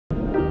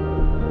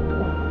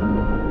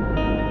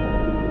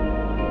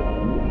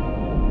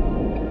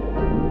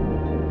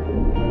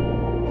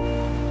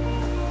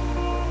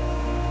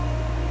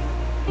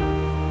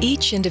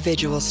Each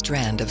individual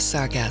strand of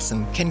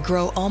sargassum can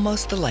grow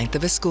almost the length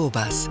of a school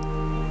bus.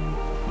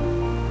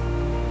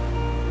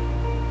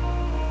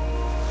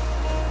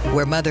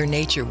 Where Mother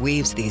Nature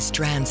weaves these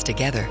strands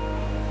together,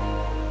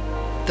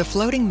 the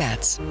floating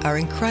mats are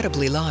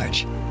incredibly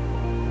large,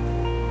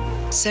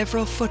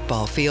 several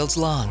football fields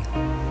long.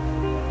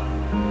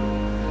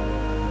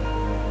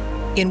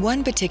 In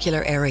one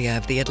particular area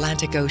of the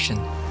Atlantic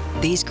Ocean,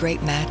 these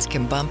great mats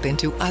can bump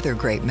into other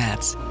great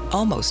mats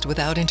almost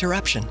without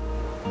interruption.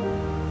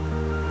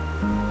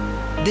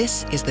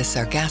 This is the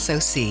Sargasso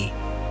Sea.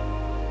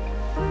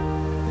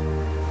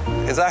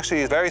 It's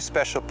actually a very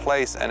special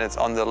place, and it's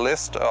on the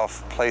list of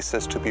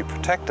places to be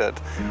protected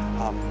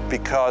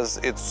because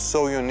it's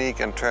so unique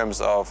in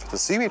terms of the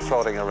seaweed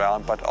floating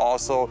around, but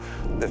also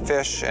the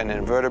fish and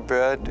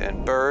invertebrate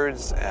and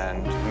birds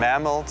and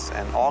mammals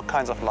and all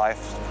kinds of life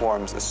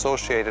forms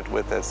associated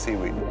with that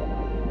seaweed.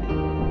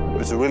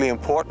 It's a really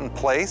important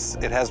place.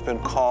 It has been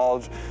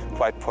called,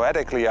 quite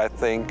poetically, I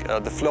think,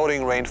 the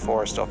floating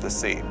rainforest of the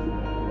sea.